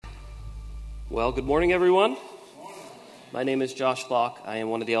Well, good morning, everyone. My name is Josh Locke. I am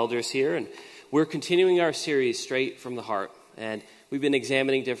one of the elders here, and we're continuing our series, Straight from the Heart. And we've been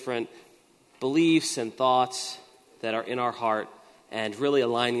examining different beliefs and thoughts that are in our heart and really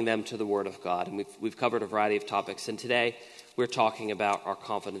aligning them to the Word of God. And we've covered a variety of topics. And today, we're talking about our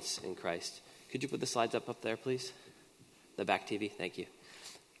confidence in Christ. Could you put the slides up there, please? The back TV, thank you.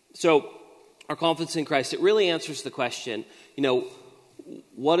 So, our confidence in Christ, it really answers the question,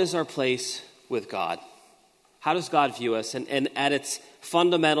 what is our place with God? How does God view us? And at its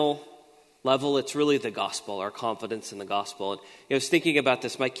fundamental level, it's really the gospel, our confidence in the gospel. And I was thinking about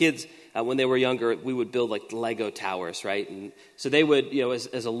this. My kids, when they were younger, we would build like Lego towers, right? And so they would,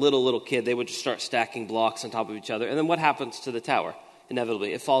 as a little kid, they would just start stacking blocks on top of each other. And then what happens to the tower?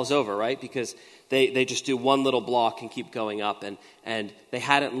 Inevitably, it falls over, right? Because they just do one little block and keep going up. And they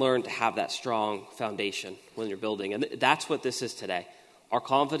hadn't learned to have that strong foundation when you're building. And that's what this is today. Our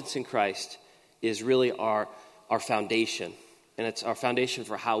confidence in Christ is really our foundation. And it's our foundation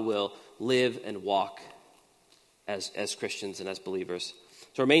for how we'll live and walk as Christians and as believers.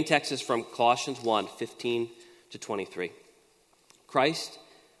 So our main text is from Colossians 1:15-23. Christ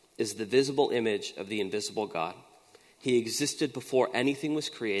is the visible image of the invisible God. He existed before anything was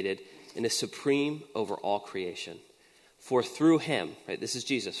created and is supreme over all creation. For through him, right, this is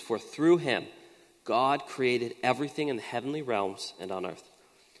Jesus, for through him, God created everything in the heavenly realms and on earth.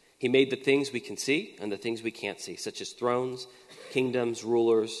 He made the things we can see and the things we can't see, such as thrones, kingdoms,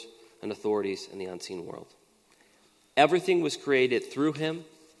 rulers, and authorities in the unseen world. Everything was created through him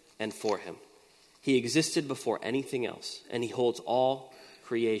and for him. He existed before anything else, and he holds all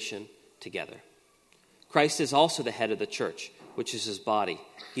creation together. Christ is also the head of the church, which is his body.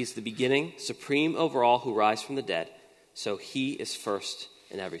 He's the beginning, supreme over all who rise from the dead, so he is first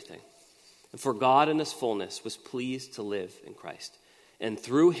in everything. And for God in his fullness was pleased to live in Christ. And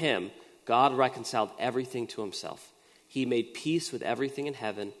through him, God reconciled everything to himself. He made peace with everything in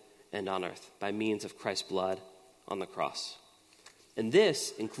heaven and on earth by means of Christ's blood on the cross. And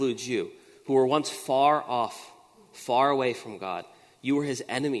this includes you, who were once far off, far away from God. You were his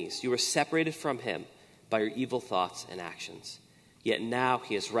enemies. You were separated from him by your evil thoughts and actions. Yet now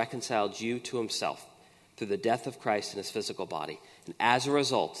he has reconciled you to himself through the death of Christ in his physical body. And as a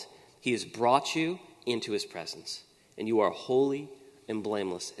result, he has brought you into his presence. And you are holy and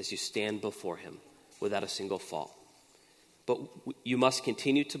blameless as you stand before him without a single fault. But you must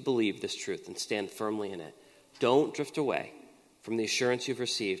continue to believe this truth and stand firmly in it. Don't drift away from the assurance you've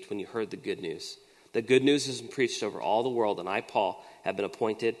received when you heard the good news. The good news has been preached over all the world, and I, Paul, have been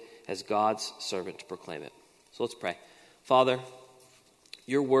appointed as God's servant to proclaim it. So let's pray. Father,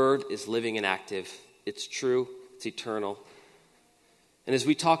 your word is living and active. It's true. It's eternal. And as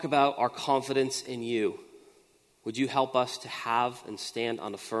we talk about our confidence in you, would you help us to have and stand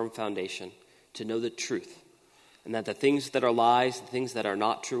on a firm foundation, to know the truth, and that the things that are lies, the things that are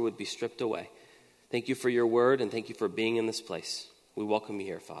not true would be stripped away. Thank you for your word, and thank you for being in this place. We welcome you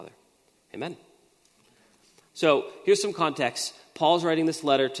here, Father. Amen. So here's some context. Paul's writing this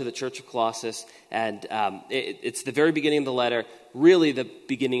letter to the church of Colossus, and it's the very beginning of the letter, really the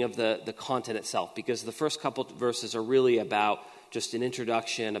beginning of the content itself, because the first couple of verses are really about just an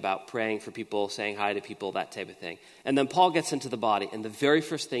introduction, about praying for people, saying hi to people, that type of thing. And then Paul gets into the body, and the very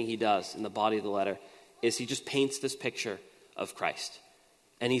first thing he does in the body of the letter is he just paints this picture of Christ.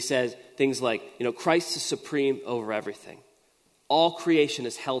 And he says things like, Christ is supreme over everything. All creation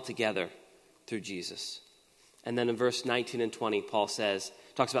is held together through Jesus. And then in verse 19 and 20, Paul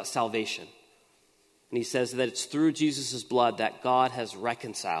talks about salvation. And he says that it's through Jesus' blood that God has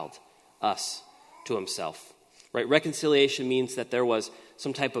reconciled us to himself. Right? Reconciliation means that there was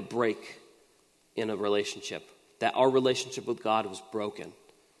some type of break in a relationship, that our relationship with God was broken,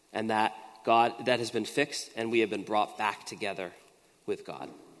 and that that has been fixed, and we have been brought back together with God.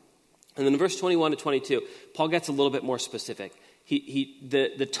 And then in verse 21 to 22, Paul gets a little bit more specific.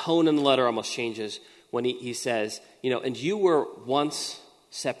 The tone in the letter almost changes when he says, and you were once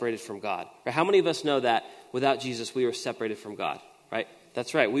separated from God. Right? How many of us know that without Jesus we were separated from God? Right?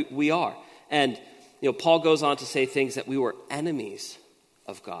 That's right, we are. And Paul goes on to say things that we were enemies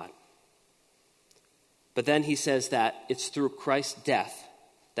of God. But then he says that it's through Christ's death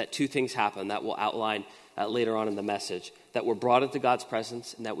that two things happen that we'll outline later on in the message, that we're brought into God's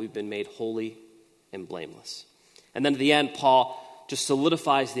presence and that we've been made holy and blameless. And then at the end, Paul just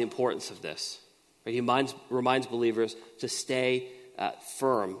solidifies the importance of this. Right? He reminds believers to stay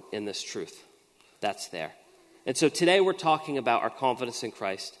firm in this truth that's there. And so today we're talking about our confidence in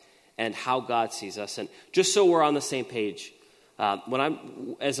Christ and how God sees us. And just so we're on the same page, when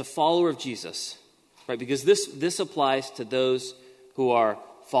I'm as a follower of Jesus, right? Because this applies to those who are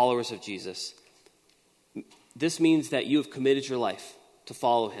followers of Jesus. this means that you have committed your life to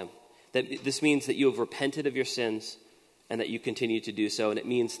follow him. That this means that you have repented of your sins and that you continue to do so. And it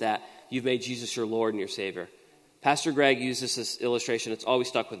means that you've made Jesus your Lord and your Savior. Pastor Greg uses this illustration. It's always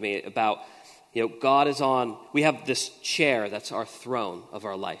stuck with me about, God is on, we have this chair that's our throne of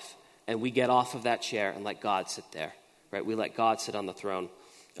our life. And we get off of that chair and let God sit there, right? We let God sit on the throne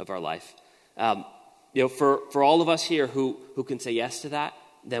of our life. For all of us here who can say yes to that,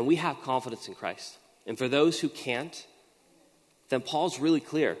 then we have confidence in Christ. And for those who can't, then Paul's really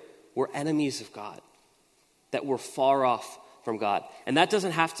clear. We're enemies of God, that we're far off from God. And that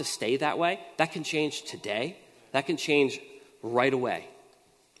doesn't have to stay that way. That can change today. That can change right away.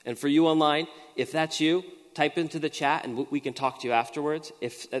 And for you online, if that's you, type into the chat and we can talk to you afterwards.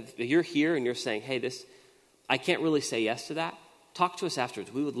 If you're here and you're saying, hey, I can't really say yes to that, talk to us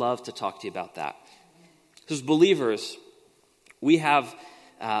afterwards. We would love to talk to you about that. Because believers, we have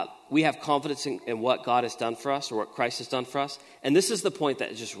confidence in what God has done for us or what Christ has done for us. And this is the point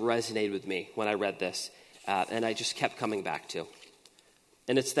that just resonated with me when I read this. And I just kept coming back to.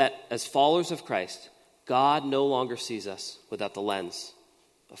 And it's that as followers of Christ, God no longer sees us without the lens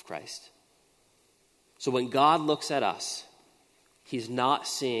of Christ. So when God looks at us, he's not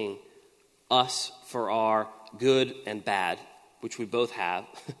seeing us for our good and bad, which we both have.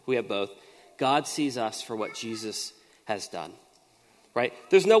 We have both. God sees us for what Jesus has done. Right?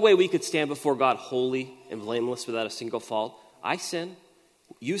 There's no way we could stand before God holy and blameless without a single fault. I sin.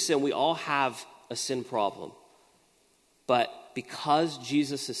 You sin. We all have a sin problem. But because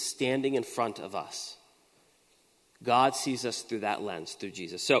Jesus is standing in front of us, God sees us through that lens, through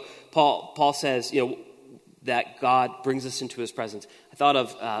Jesus. So Paul says, that God brings us into his presence. I thought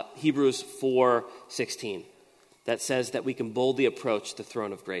of Hebrews 4:16 that says that we can boldly approach the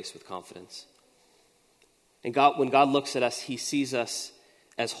throne of grace with confidence. And when God looks at us, he sees us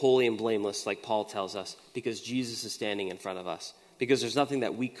as holy and blameless, like Paul tells us, because Jesus is standing in front of us. Because there's nothing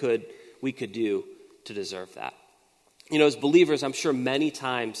that we could do to deserve that. As believers, I'm sure many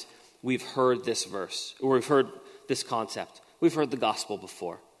times we've heard this verse, or we've heard this concept. We've heard the gospel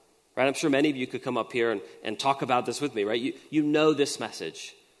before, right? I'm sure many of you could come up here and talk about this with me, right? You know this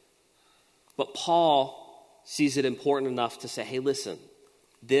message. But Paul sees it important enough to say, hey, listen,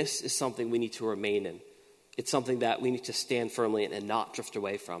 this is something we need to remain in. It's something that we need to stand firmly in and not drift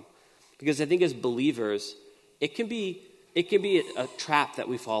away from. Because I think as believers, it can be a trap that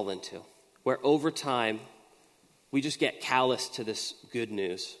we fall into, where over time, we just get callous to this good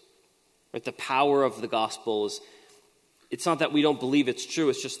news. Right? The power of the gospel it's not that we don't believe it's true,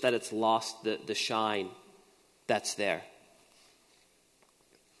 it's just that it's lost the shine that's there.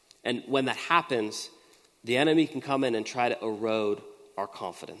 And when that happens, the enemy can come in and try to erode our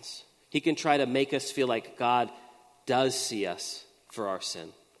confidence. He can try to make us feel like God does see us for our sin.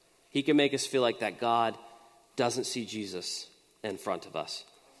 He can make us feel like that God doesn't see Jesus in front of us.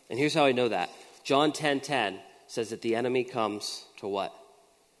 And here's how I know that. John 10:10 says that the enemy comes to what?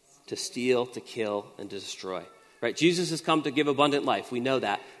 To steal, to kill, and to destroy. Right? Jesus has come to give abundant life. We know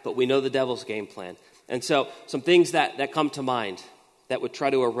that, but we know the devil's game plan. And so some things that come to mind that would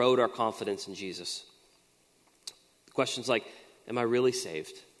try to erode our confidence in Jesus. Questions like, am I really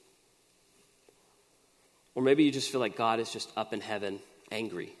saved? Or maybe you just feel like God is just up in heaven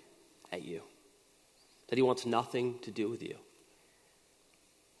angry at you. That he wants nothing to do with you.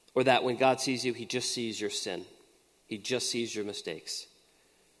 Or that when God sees you, he just sees your sin. He just sees your mistakes.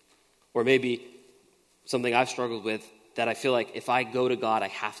 Or maybe something I've struggled with, that I feel like if I go to God, I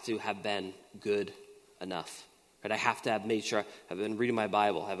have to have been good enough. Right? I have to have made sure I've been reading my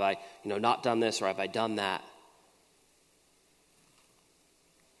Bible. Have I, not done this, or have I done that?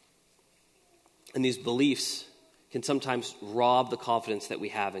 And these beliefs can sometimes rob the confidence that we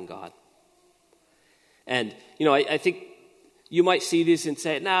have in God. And, I think you might see these and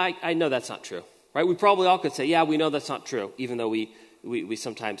say, I know that's not true. Right? We probably all could say, yeah, we know that's not true, even though we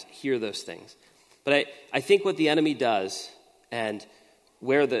sometimes hear those things. But I think what the enemy does, and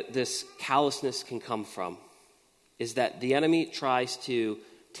where this callousness can come from, is that the enemy tries to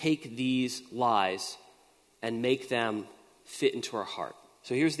take these lies and make them fit into our heart.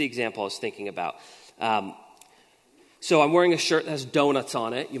 So here's the example I was thinking about. So I'm wearing a shirt that has donuts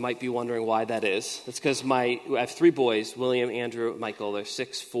on it. You might be wondering why that is. That's because I have 3 boys, William, Andrew, Michael. They're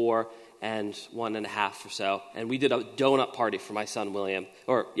 6, 4, and 1.5 or so. And we did a donut party for my son William.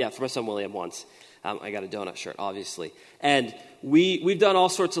 For my son William once. I got a donut shirt, obviously. And we've done all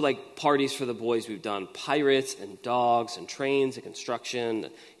sorts of parties for the boys. We've done pirates and dogs and trains and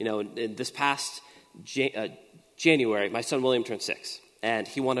construction. In this past January, my son William turned 6. And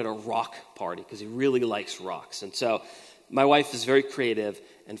he wanted a rock party because he really likes rocks. And so my wife is very creative,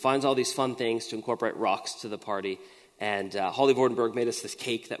 and finds all these fun things to incorporate rocks to the party. And Holly Vordenberg made us this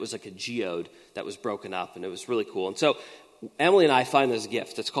cake that was like a geode that was broken up, and it was really cool. And so Emily and I find this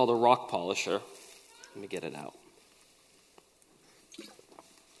gift. It's called a rock polisher. Let me get it out.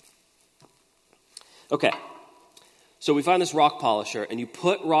 Okay, so we find this rock polisher, and you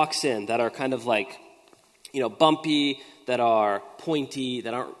put rocks in that are kind of like, bumpy, that are pointy,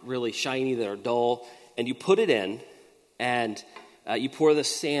 that aren't really shiny, that are dull, and you put it in, and you pour the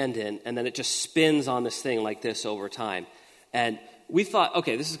sand in, and then it just spins on this thing like this over time. And we thought,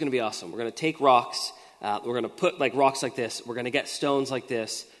 okay, this is going to be awesome. We're going to take rocks, we're going to put like rocks like this, we're going to get stones like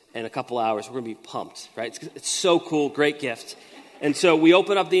this in a couple hours. We're going to be pumped, right? It's so cool, great gift. And so we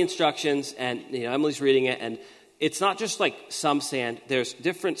open up the instructions, and Emily's reading it, and it's not just like some sand. There's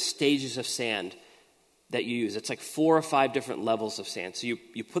different stages of sand that you use. It's like 4 or 5 different levels of sand. So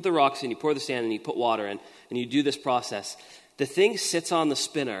you put the rocks in, you pour the sand, and you put water in, and you do this process. The thing sits on the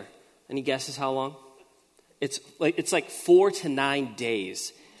spinner, and he guesses how long? It's like 4 to 9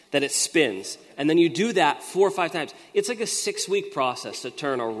 days that it spins. And then you do that 4 or 5 times. It's like a 6-week process to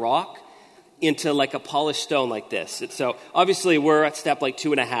turn a rock into like a polished stone like this. So obviously we're at step like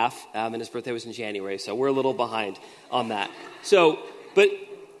 2.5, and his birthday was in January, so we're a little behind on that. So,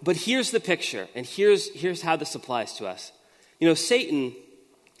 but here's the picture, and here's how this applies to us. Satan,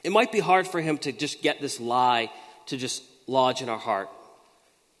 it might be hard for him to just get this lie to just lodge in our heart,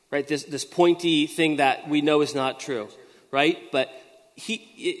 right? This pointy thing that we know is not true, right? But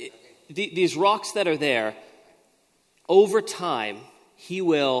these rocks that are there, over time, he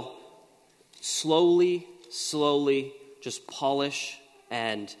will slowly just polish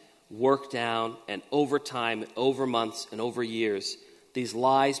and work down, and over time, over months and over years, these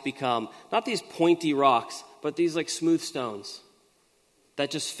lies become not these pointy rocks, but these like smooth stones that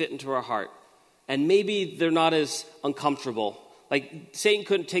just fit into our heart. And maybe they're not as uncomfortable. Like Satan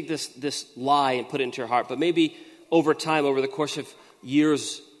couldn't take this lie and put it into your heart, but maybe over time, over the course of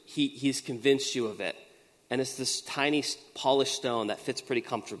years, he's convinced you of it. And it's this tiny polished stone that fits pretty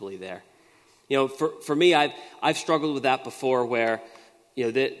comfortably there. For me, I've struggled with that before, where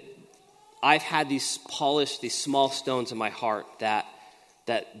that I've had these small stones in my heart that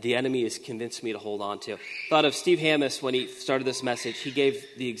the enemy has convinced me to hold on to. Thought of Steve Hammis when he started this message. He gave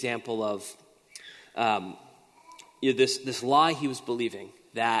the example of this lie he was believing,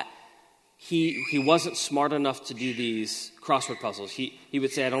 that he wasn't smart enough to do these crossword puzzles. He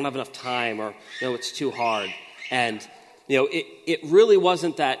would say, I don't have enough time, or it's too hard. And it really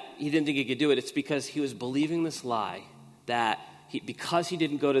wasn't that he didn't think he could do it. It's because he was believing this lie that because he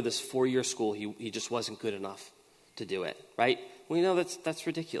didn't go to this 4-year school, he just wasn't good enough to do it, right? We know that's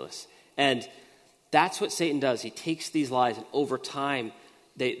ridiculous. And that's what Satan does. He takes these lies, and over time,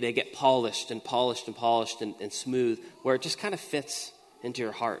 they get polished and smooth, where it just kind of fits into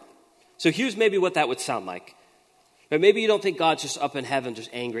your heart. So here's maybe what that would sound like. But maybe you don't think God's just up in heaven just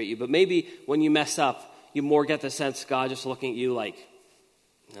angry at you, but maybe when you mess up, you more get the sense God just looking at you like,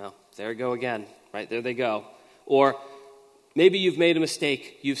 there you go again, right? There they go. Or maybe you've made a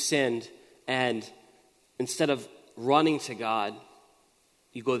mistake, you've sinned, and instead of running to God,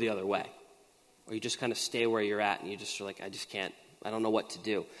 you go the other way. Or you just kind of stay where you're at, and you just are like, I don't know what to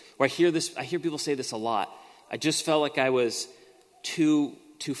do. Or I hear people say this a lot. I just felt like I was too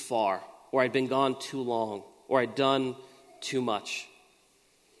far, or I'd been gone too long, or I'd done too much.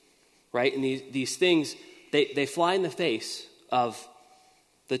 Right? And these things, they fly in the face of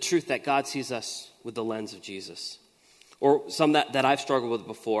the truth that God sees us with the lens of Jesus. Or some that I've struggled with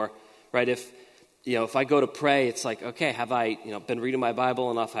before, right? If I go to pray, it's like, okay, have I, been reading my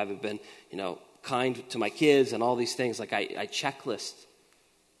Bible enough? Have I been, kind to my kids and all these things? Like I checklist,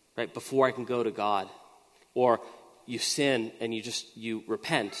 right, before I can go to God. Or you sin and you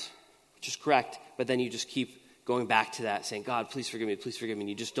repent, which is correct, but then you just keep going back to that, saying, God, please forgive me, and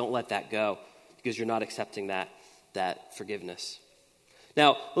you just don't let that go because you're not accepting that forgiveness.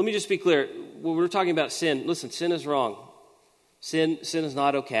 Now, let me just be clear. When we're talking about sin, listen, sin is wrong. Sin is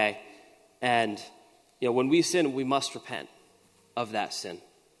not okay. And, when we sin, we must repent of that sin.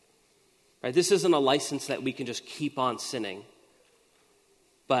 Right? This isn't a license that we can just keep on sinning.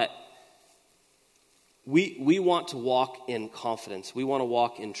 But we want to walk in confidence. We want to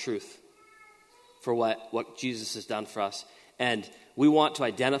walk in truth for what Jesus has done for us. And we want to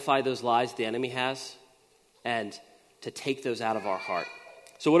identify those lies the enemy has and to take those out of our heart.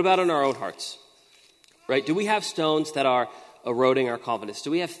 So what about in our own hearts? Right? Do we have stones that are eroding our confidence? Do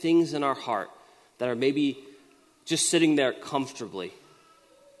we have things in our heart that are maybe just sitting there comfortably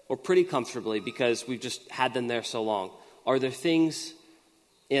or pretty comfortably because we've just had them there so long? Are there things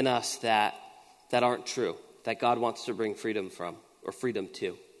in us that aren't true, that God wants to bring freedom from? or freedom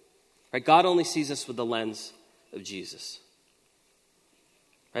to. Right? God only sees us with the lens of Jesus.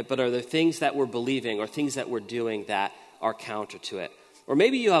 Right? But are there things that we're believing or things that we're doing that are counter to it? Or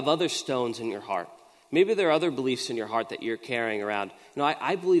maybe you have other stones in your heart. Maybe there are other beliefs in your heart that you're carrying around.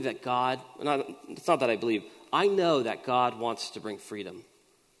 I believe that God, it's not that I believe, I know that God wants to bring freedom.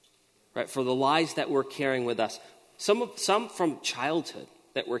 Right? For the lies that we're carrying with us, some from childhood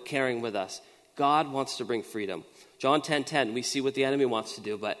that we're carrying with us, God wants to bring freedom. John 10:10, we see what the enemy wants to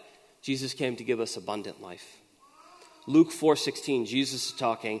do, but Jesus came to give us abundant life. Luke 4:16, Jesus is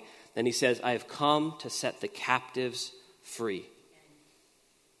talking, and he says, I have come to set the captives free.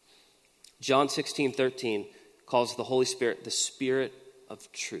 John 16:13 calls the Holy Spirit the Spirit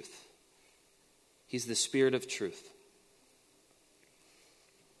of truth. He's the Spirit of truth.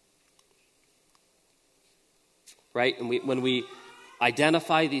 Right? And when we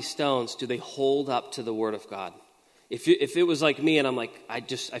identify these stones, do they hold up to the Word of God? If it was like me and I'm like, I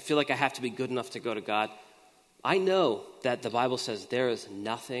feel like I have to be good enough to go to God, I know that the Bible says there is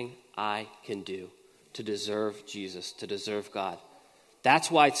nothing I can do to deserve Jesus, to deserve God. That's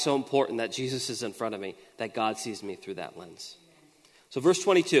why it's so important that Jesus is in front of me, that God sees me through that lens. So verse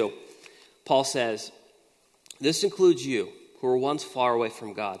 22, Paul says, this includes you who were once far away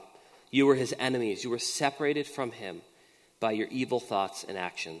from God. You were his enemies. You were separated from him by your evil thoughts and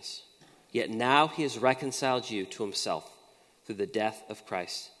actions. Yet now he has reconciled you to himself through the death of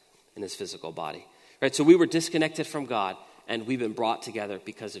Christ in his physical body. Right? So we were disconnected from God, and we've been brought together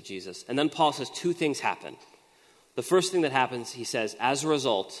because of Jesus. And then Paul says two things happen. The first thing that happens, he says, as a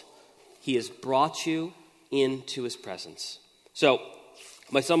result, he has brought you into his presence. So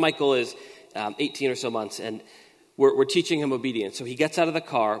my son Michael is 18 or so months, and we're teaching him obedience. So he gets out of the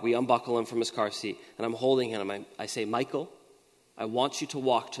car, we unbuckle him from his car seat, and I'm holding him. I say, Michael, I want you to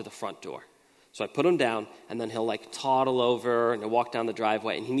walk to the front door. So I put him down, and then he'll toddle over and he'll walk down the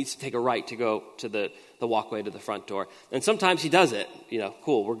driveway, and he needs to take a right to go to the walkway to the front door. And sometimes he does it,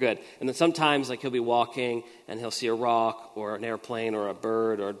 cool, we're good. And then sometimes he'll be walking and he'll see a rock or an airplane or a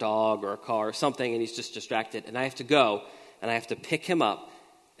bird or a dog or a car or something, and he's just distracted. And I have to go, and I have to pick him up,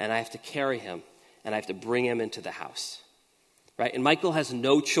 and I have to carry him, and I have to bring him into the house. Right? And Michael has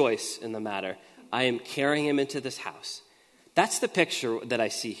no choice in the matter. I am carrying him into this house. That's the picture that I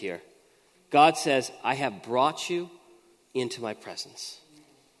see here. God says, I have brought you into my presence.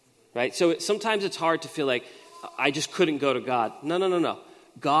 Right? So sometimes it's hard to feel like I just couldn't go to God. No.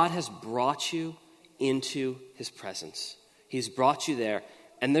 God has brought you into his presence. He's brought you there,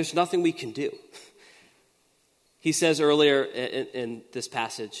 and there's nothing we can do. He says earlier in this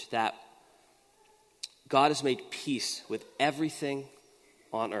passage that God has made peace with everything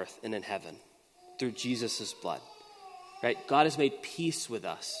on earth and in heaven through Jesus' blood. Right? God has made peace with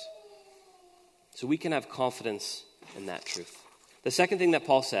us. So we can have confidence in that truth. The second thing that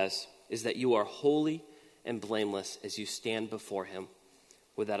Paul says is that you are holy and blameless as you stand before him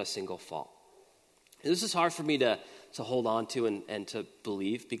without a single fault. And this is hard for me to hold on to and to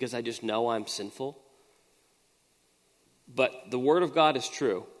believe because I just know I'm sinful. But the word of God is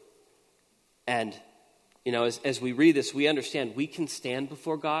true. And, as we read this, we understand we can stand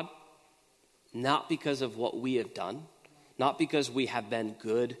before God not because of what we have done, not because we have been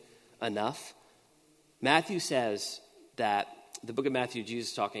good enough. Matthew says that, the book of Matthew,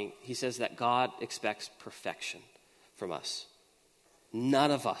 Jesus talking, he says that God expects perfection from us.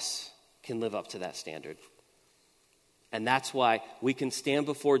 None of us can live up to that standard. And that's why we can stand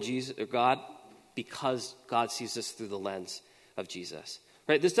before Jesus or God because God sees us through the lens of Jesus.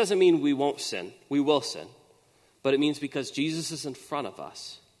 Right? This doesn't mean we won't sin. We will sin. But it means because Jesus is in front of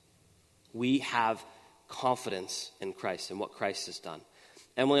us, we have confidence in Christ and what Christ has done.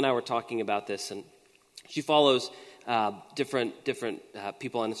 Emily and I were talking about this, and she follows different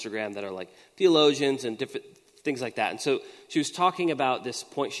people on Instagram that are like theologians and different things like that. And so she was talking about this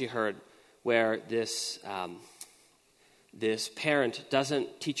point she heard where this parent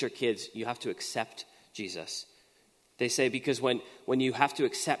doesn't teach her kids, you have to accept Jesus. They say because when you have to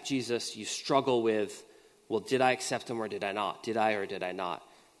accept Jesus, you struggle with, well, did I accept him or did I not? Did I or did I not?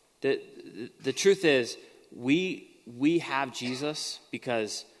 The truth is, we have Jesus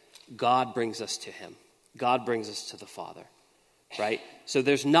because God brings us to him. God brings us to the Father, right? So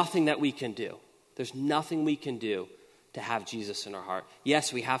there's nothing that we can do. There's nothing we can do to have Jesus in our heart.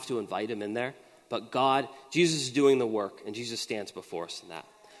 Yes, we have to invite him in there, but Jesus is doing the work, and Jesus stands before us in that.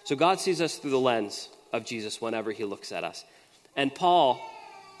 So God sees us through the lens of Jesus whenever he looks at us. And Paul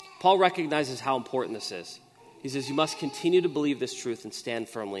recognizes how important this is. He says, you must continue to believe this truth and stand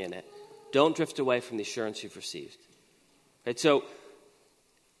firmly in it. Don't drift away from the assurance you've received. Right? So,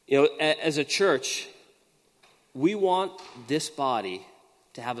 as a church, we want this body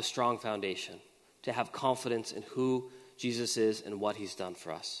to have a strong foundation, to have confidence in who Jesus is and what he's done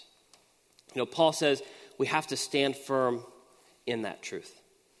for us. Paul says we have to stand firm in that truth.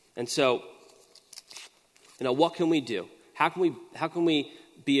 And so, what can we do? How can we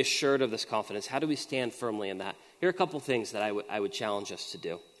be assured of this confidence? How do we stand firmly in that? Here are a couple things that I would challenge us to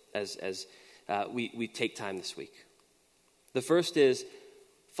do as we take time this week. The first is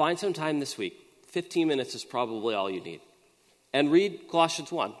find some time this week. 15 minutes is probably all you need. And read Colossians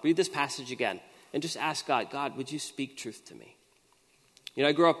 1. Read this passage again. And just ask God, would you speak truth to me?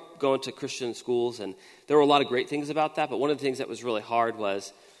 I grew up going to Christian schools, and there were a lot of great things about that, but one of the things that was really hard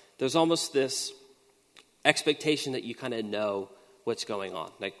was there's almost this expectation that you kind of know what's going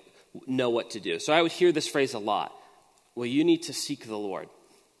on, like know what to do. So I would hear this phrase a lot. Well, you need to seek the Lord.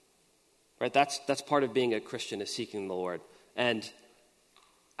 Right? That's part of being a Christian, is seeking the Lord. And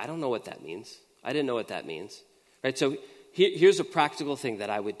I don't know what that means. I didn't know what that means. Right? So here's a practical thing that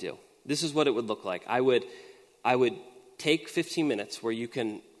I would do. This is what it would look like. I would take 15 minutes where you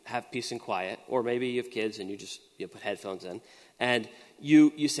can have peace and quiet, or maybe you have kids and you just put headphones in, and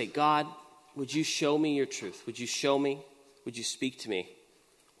you say, God, would you show me your truth? Would you show me? Would you speak to me?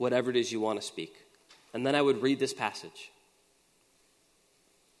 Whatever it is you want to speak. And then I would read this passage.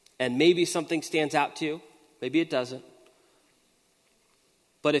 And maybe something stands out to you. Maybe it doesn't.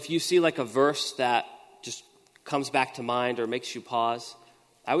 But if you see like a verse that just comes back to mind or makes you pause,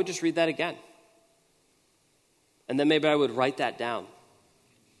 I would just read that again. And then maybe I would write that down.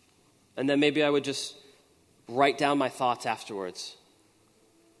 And then maybe I would just write down my thoughts afterwards.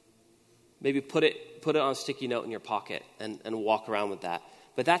 Maybe put it on a sticky note in your pocket and walk around with that.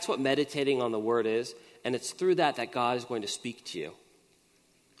 But that's what meditating on the word is, and it's through that God is going to speak to you.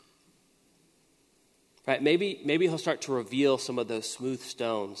 Right? Maybe he'll start to reveal some of those smooth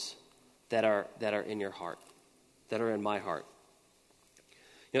stones that are in your heart, that are in my heart.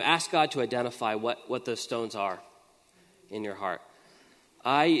 Ask God to identify what those stones are in your heart.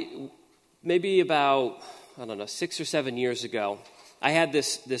 Maybe about 6 or 7 years ago, I had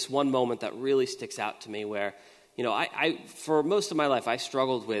this one moment that really sticks out to me where, I for most of my life, I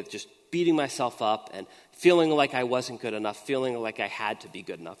struggled with just beating myself up and feeling like I wasn't good enough, feeling like I had to be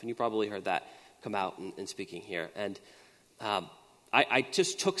good enough. And you probably heard that come out in speaking here. And I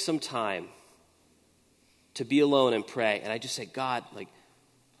just took some time to be alone and pray. And I just said, God,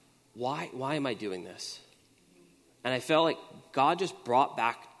 why am I doing this? And I felt like God just brought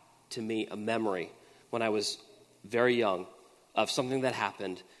back to me a memory when I was very young of something that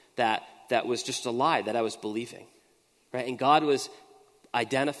happened that was just a lie that I was believing, right? And God was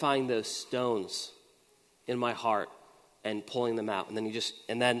identifying those stones in my heart and pulling them out. And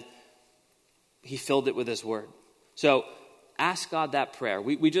then he filled it with his word. So ask God that prayer.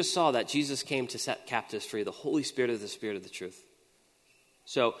 We just saw that Jesus came to set captives free. The Holy Spirit is the Spirit of the truth.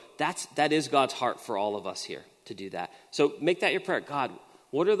 So that is God's heart for all of us here to do that. So make that your prayer. God,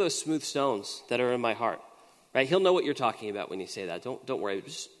 what are those smooth stones that are in my heart? Right? He'll know what you're talking about when you say that. Don't worry.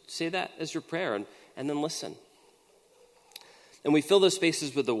 Just say that as your prayer and then listen. And we fill those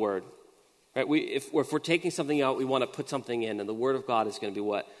spaces with the word. Right? If we're taking something out, we want to put something in, and the word of God is going to be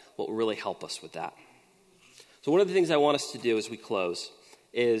what will really help us with that. So one of the things I want us to do as we close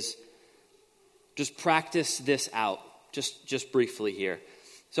is just practice this out, just briefly here.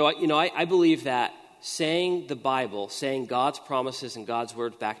 So, I believe that saying the Bible, saying God's promises and God's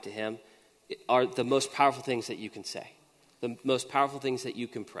word back to him are the most powerful things that you can say, the most powerful things that you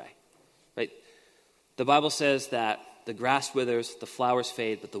can pray, right? The Bible says that the grass withers, the flowers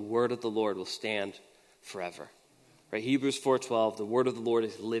fade, but the word of the Lord will stand forever, right? Hebrews 4:12, the word of the Lord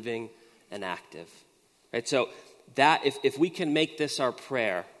is living and active, right? So that if we can make this our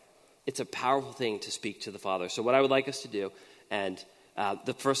prayer, it's a powerful thing to speak to the Father. So what I would like us to do, and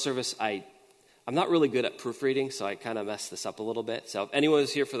the first service, I'm not really good at proofreading, so I kind of messed this up a little bit. So if anyone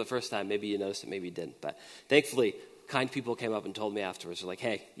was here for the first time, maybe you noticed it, maybe you didn't. But thankfully, kind people came up and told me afterwards, they're like,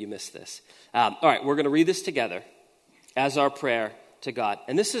 hey, you missed this. All right, we're going to read this together as our prayer to God.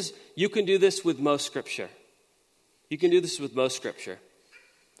 And you can do this with most Scripture. You can do this with most Scripture.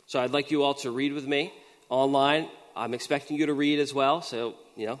 So I'd like you all to read with me online. I'm expecting you to read as well. So,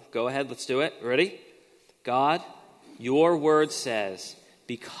 go ahead, let's do it. Ready? God, your word says,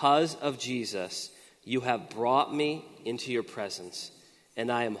 because of Jesus, you have brought me into your presence,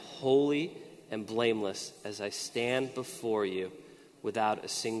 and I am holy and blameless as I stand before you without a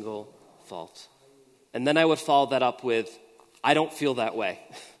single fault. And then I would follow that up with, I don't feel that way.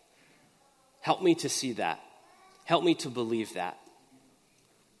 Help me to see that. Help me to believe that.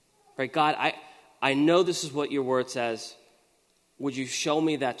 Right, God, I know this is what your word says. Would you show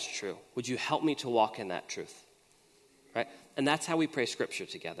me that's true? Would you help me to walk in that truth? right? And that's how we pray Scripture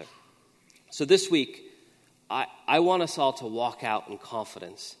together. So this week, I want us all to walk out in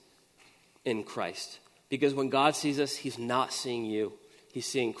confidence in Christ. Because when God sees us, he's not seeing you. He's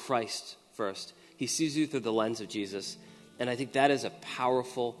seeing Christ first. He sees you through the lens of Jesus. And I think that is a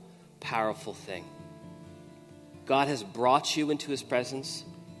powerful, powerful thing. God has brought you into his presence,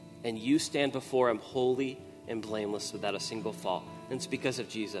 and you stand before him holy and blameless without a single fault. And it's because of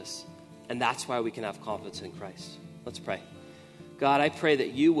Jesus. And that's why we can have confidence in Christ. Let's pray. God, I pray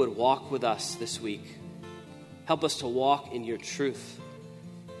that you would walk with us this week. Help us to walk in your truth.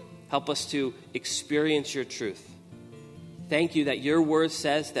 Help us to experience your truth. Thank you that your word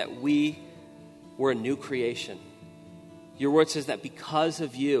says that we were a new creation. Your word says that because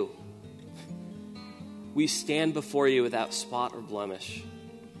of you, we stand before you without spot or blemish.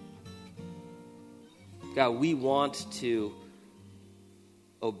 God, we want to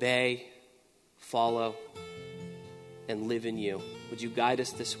obey, follow, and live in you. Would you guide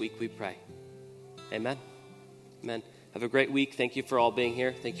us this week, we pray. Amen. Amen. Have a great week. Thank you for all being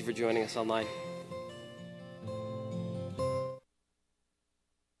here. Thank you for joining us online.